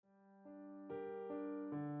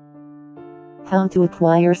How to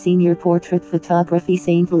acquire senior portrait photography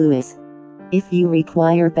St. Louis. If you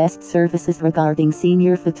require best services regarding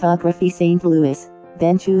senior photography St. Louis,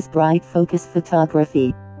 then choose Bright Focus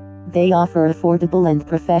Photography. They offer affordable and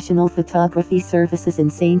professional photography services in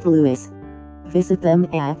St. Louis. Visit them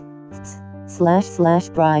at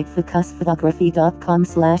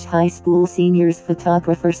 //brightfocusphotography.com/high school seniors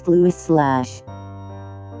photographers /.